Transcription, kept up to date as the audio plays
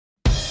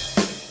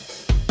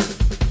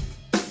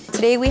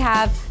Today we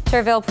have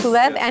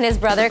Pulev and his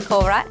brother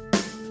Kubrt.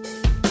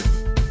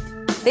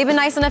 They've been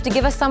nice enough to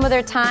give us some of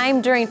their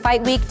time during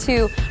fight week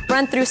to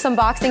run through some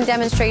boxing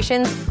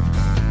demonstrations.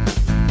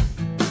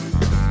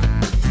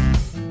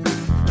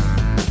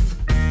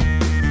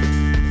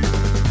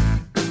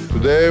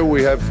 Today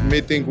we have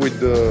meeting with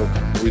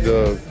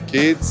the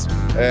kids,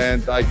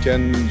 and I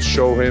can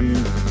show him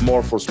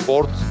more for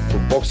sport, for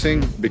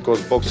boxing,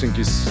 because boxing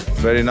is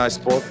very nice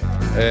sport,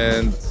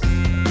 and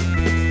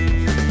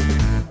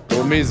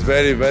for me it's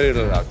very, very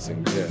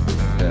relaxing.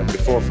 Yeah.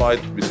 Before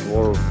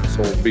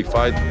so big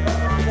fight,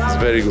 it's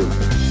very good.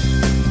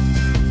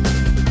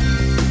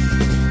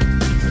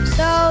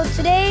 So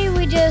today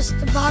we just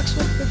boxed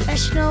with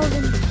professionals,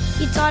 and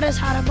he taught us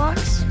how to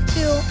box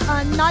to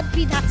not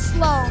be that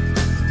slow.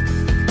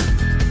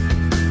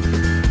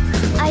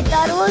 I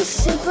thought it was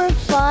super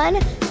fun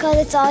because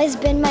it's always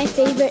been my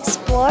favorite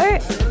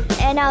sport,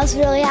 and I was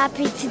really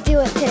happy to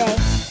do it today.